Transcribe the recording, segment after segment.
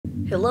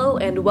Hello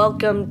and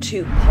welcome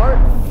to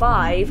part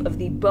 5 of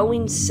the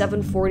Boeing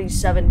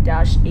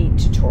 747-8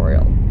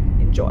 tutorial.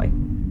 Enjoy.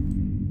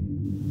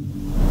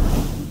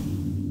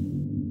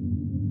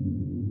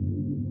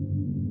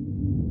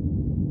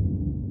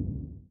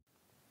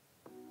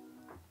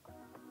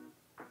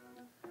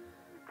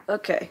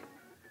 Okay.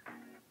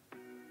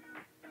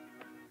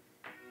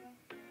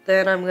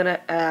 Then I'm going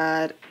to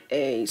add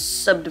a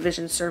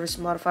subdivision service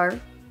modifier.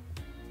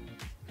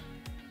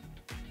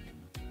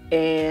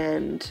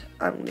 And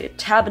I'm going to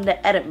tab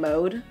into edit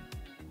mode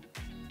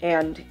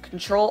and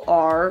Control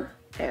R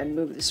and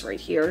move this right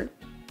here.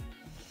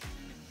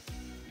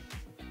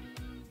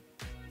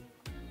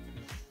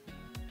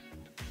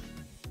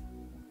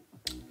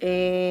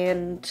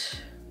 And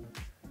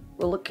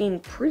we're looking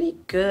pretty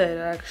good,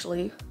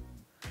 actually.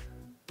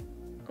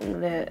 I'm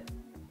going to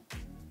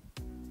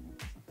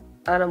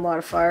add a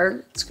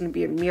modifier. It's going to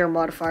be a mirror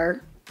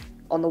modifier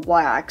on the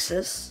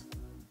y-axis.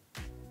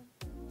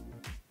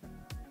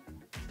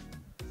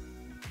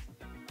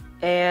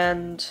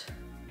 And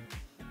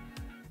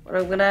what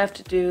I'm going to have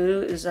to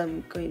do is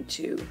I'm going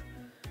to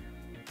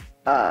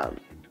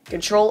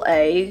Control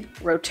A,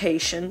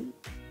 rotation,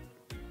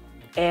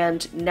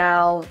 and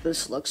now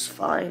this looks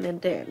fine and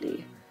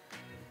dandy.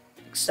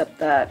 Except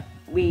that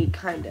we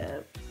kind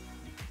of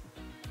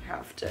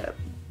have to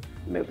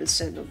move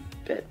this in a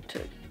bit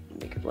to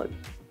make it look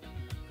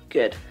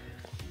good.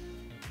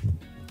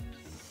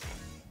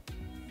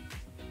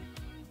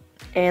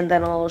 And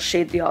then I'll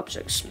shade the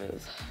object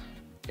smooth.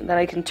 And then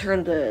I can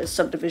turn the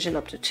subdivision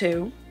up to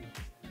 2.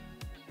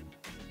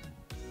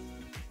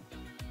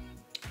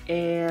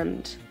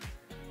 And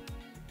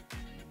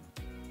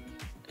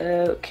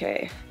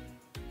okay.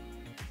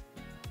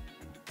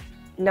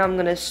 Now I'm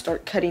going to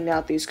start cutting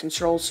out these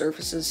control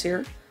surfaces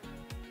here.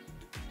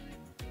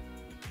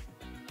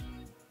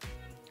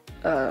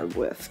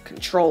 With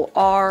Control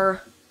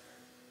R.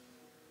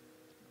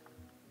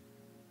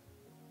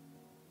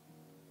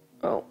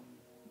 Oh.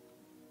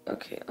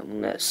 Okay,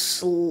 I'm going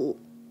to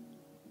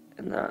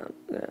and then I'm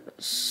going to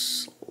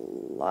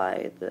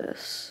slide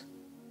this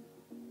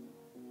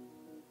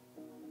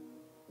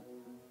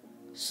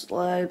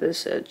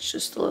edge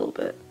just a little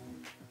bit.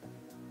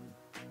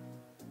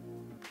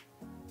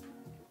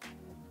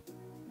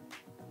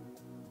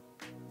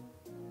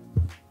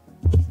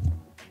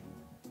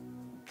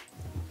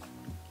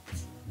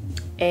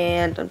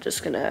 And I'm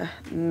just going to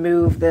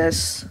move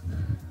this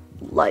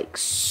like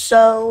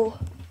so.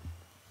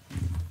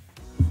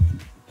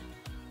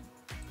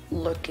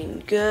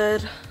 Looking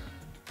good.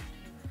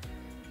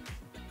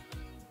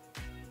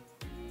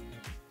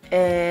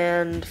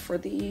 And for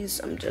these,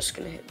 I'm just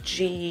going to hit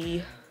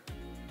G.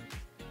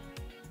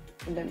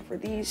 And then for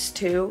these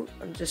two,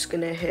 I'm just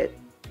going to hit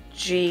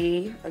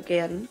G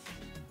again.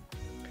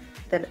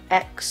 Then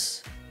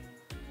X.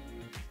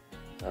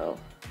 Oh.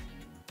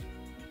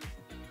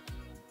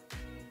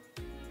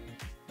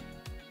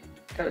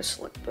 Gotta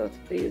select both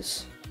of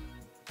these.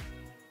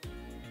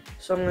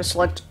 So I'm going to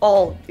select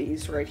all of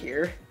these right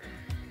here.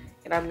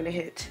 And I'm going to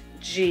hit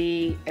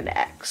G and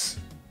X.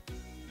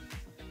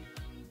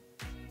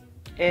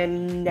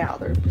 And now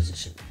they're in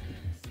position.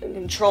 And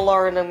Control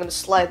R, and I'm going to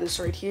slide this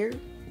right here.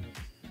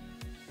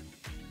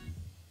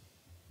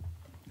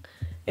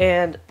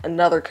 And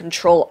another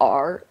Control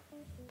R,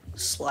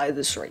 slide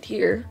this right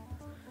here.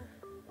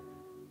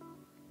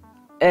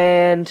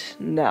 And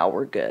now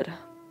we're good.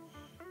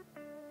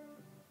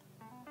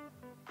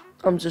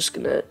 I'm just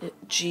going to hit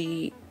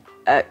G,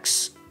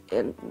 X,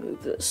 and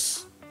move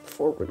this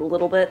forward a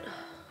little bit.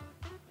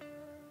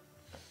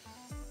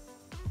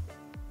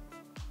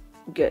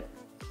 Good.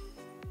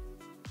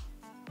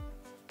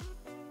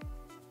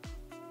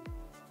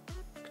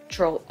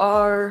 Control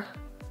R,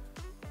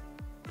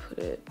 put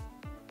it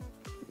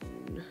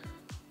in.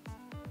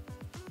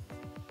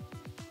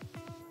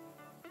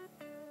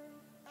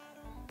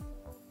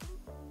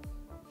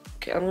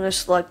 Okay, I'm going to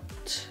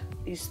select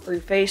these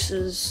 3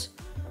 faces,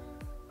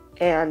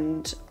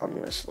 and I'm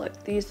going to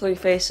select these 3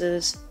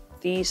 faces,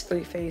 these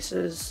 3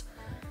 faces,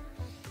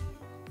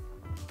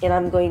 and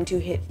I'm going to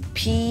hit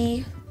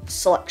P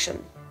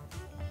selection,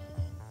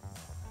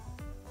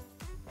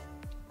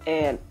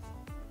 and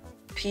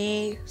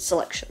P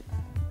selection.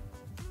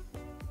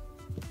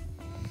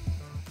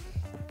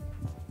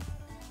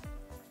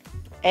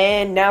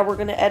 And now we're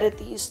going to edit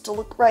these to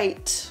look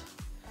right.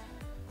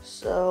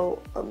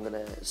 So I'm going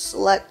to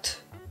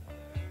select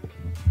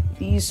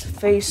these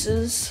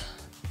faces,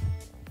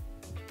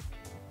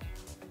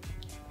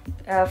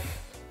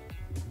 F,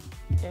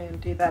 and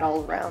do that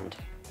all around.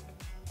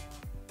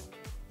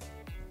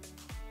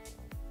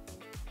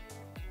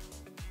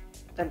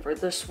 Then for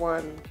this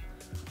one,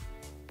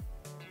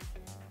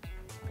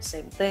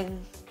 same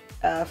thing,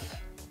 F.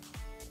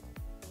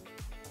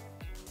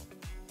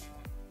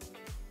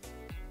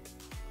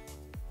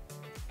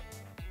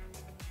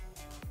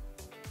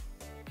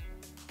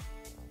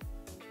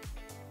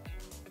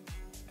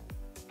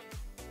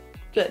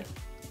 Good.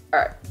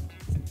 Alright.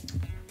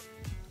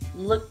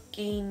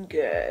 Looking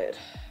good.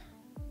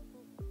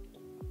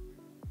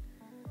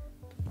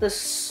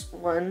 This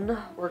one,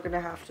 we're gonna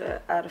have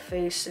to add a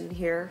face in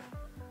here.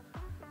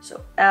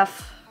 So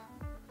F.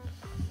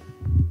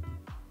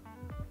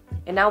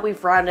 And now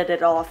we've rounded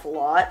it off a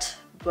lot,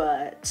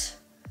 but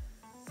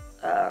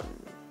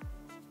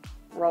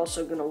we're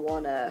also gonna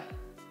wanna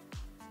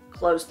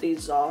close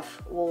these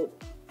off. We'll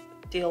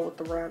deal with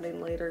the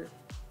rounding later.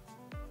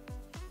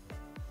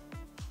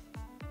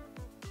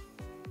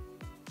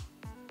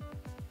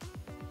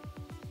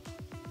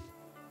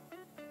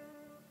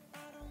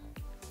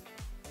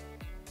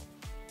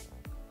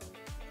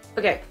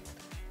 Okay,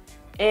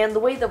 and the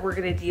way that we're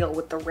going to deal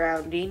with the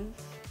rounding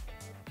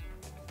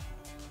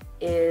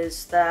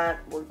is that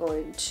we're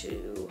going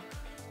to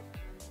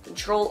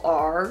Control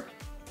R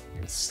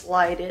and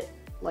slide it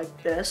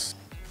like this,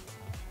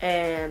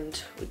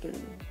 and we can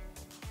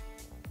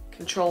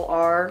Control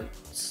R,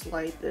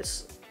 slide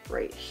this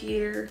right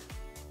here,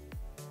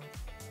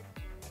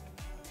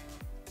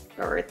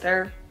 go right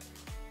there.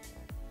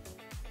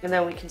 And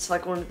then we can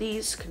select one of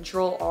these,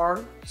 Control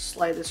R,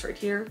 slide this right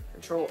here,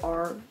 Control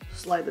R,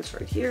 slide this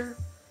right here,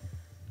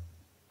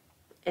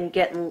 and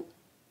get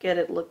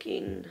it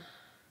looking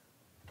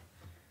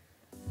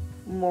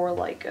more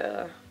like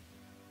an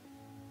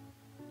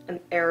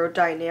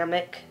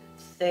aerodynamic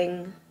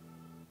thing,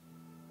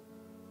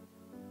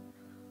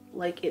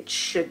 like it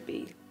should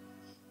be.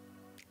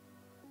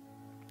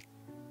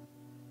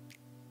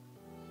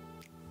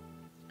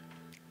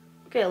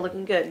 Okay,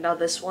 looking good. Now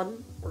this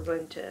one, we're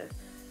going to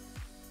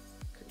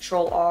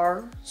Control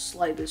R,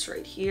 slide this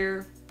right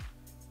here.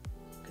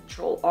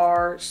 Control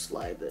R,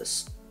 slide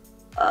this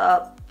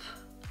up.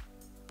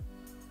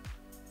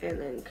 And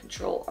then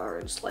Control R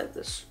and slide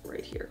this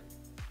right here.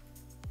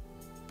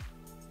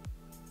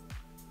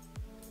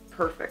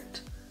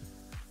 Perfect.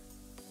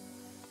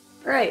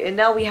 Alright, and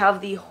now we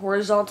have the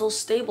horizontal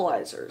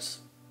stabilizers.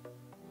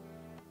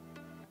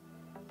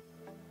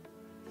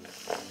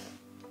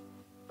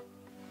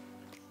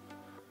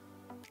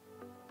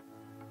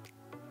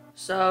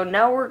 So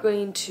now we're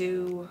going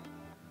to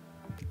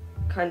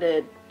kind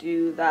of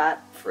do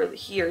that for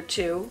here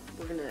too.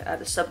 We're going to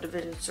add a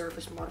subdivision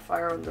surface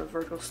modifier on the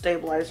vertical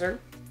stabilizer.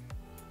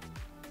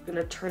 We're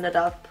going to turn it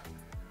up,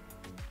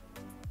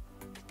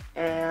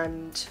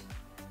 and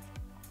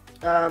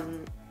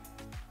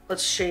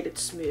let's shade it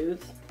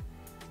smooth.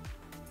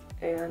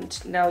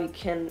 And now you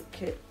can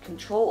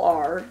Control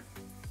R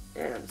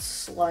and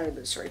slide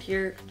this right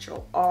here.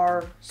 Control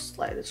R,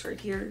 slide this right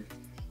here.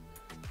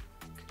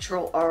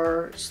 Control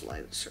R,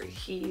 slide this right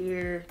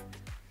here,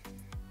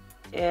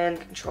 and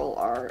Control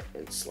R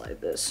and slide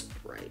this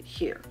right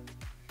here.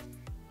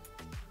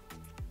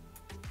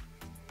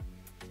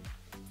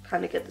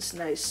 Kind of get this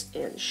nice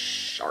and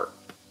sharp.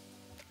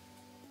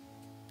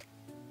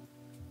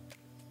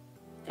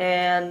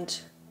 And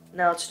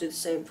now let's do the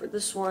same for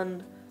this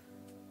one.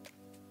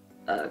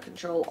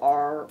 Control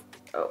R,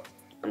 oh,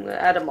 I'm gonna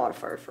add a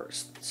modifier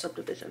first,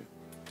 subdivision.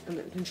 And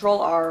then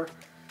Control R,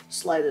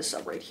 slide this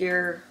up right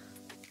here.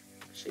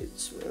 Shade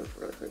smooth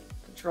really quick.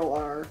 Control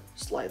R,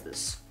 slide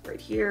this right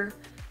here.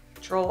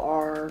 Control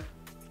R,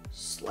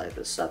 slide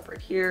this up right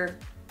here.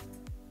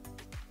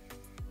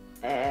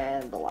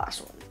 And the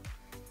last one.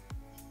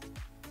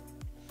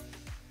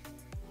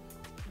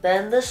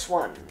 Then this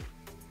one,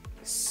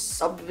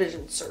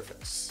 subdivision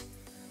surface.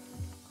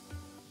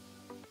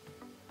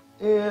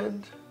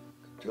 And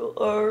Control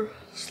R,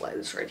 slide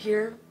this right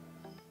here.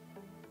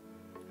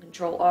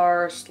 Control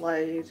R,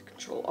 slide,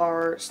 Control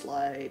R,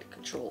 slide,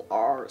 Control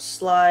R,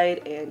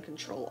 slide, and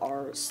Control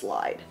R,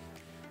 slide.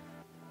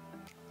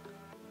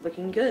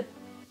 Looking good.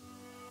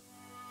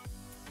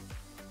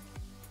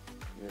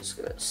 I'm just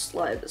gonna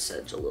slide this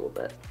edge a little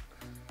bit,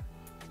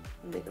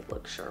 make it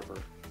look sharper.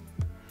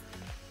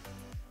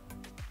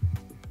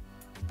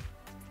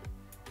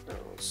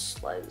 I'll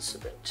slide this a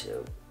bit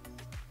too.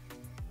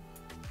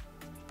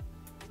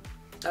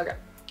 Okay.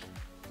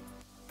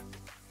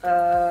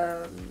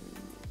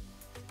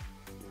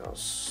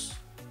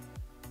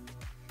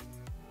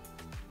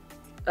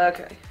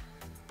 Okay.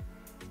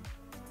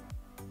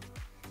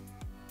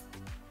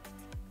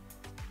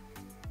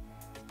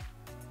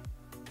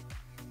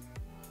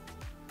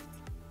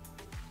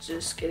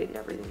 Just getting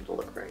everything to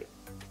look right.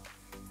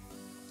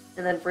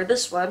 And then for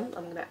this one,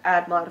 I'm gonna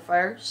add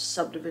modifier,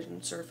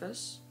 subdivision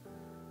surface.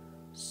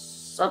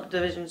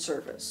 Subdivision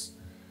surface.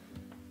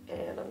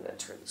 And I'm gonna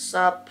turn this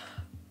up,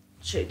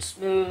 shade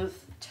smooth,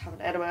 have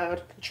an edit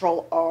mode,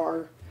 Control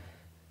R,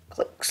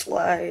 click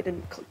slide,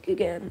 and click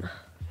again.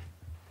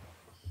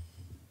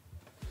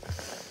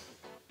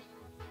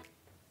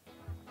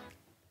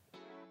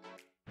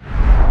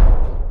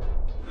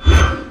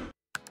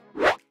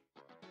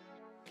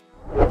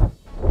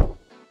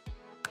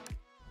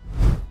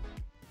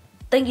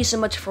 Thank you so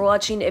much for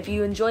watching. If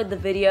you enjoyed the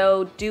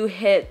video, do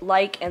hit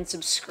like and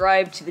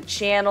subscribe to the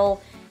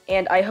channel,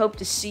 and I hope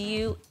to see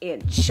you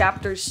in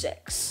Chapter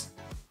 6.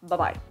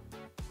 Bye-bye.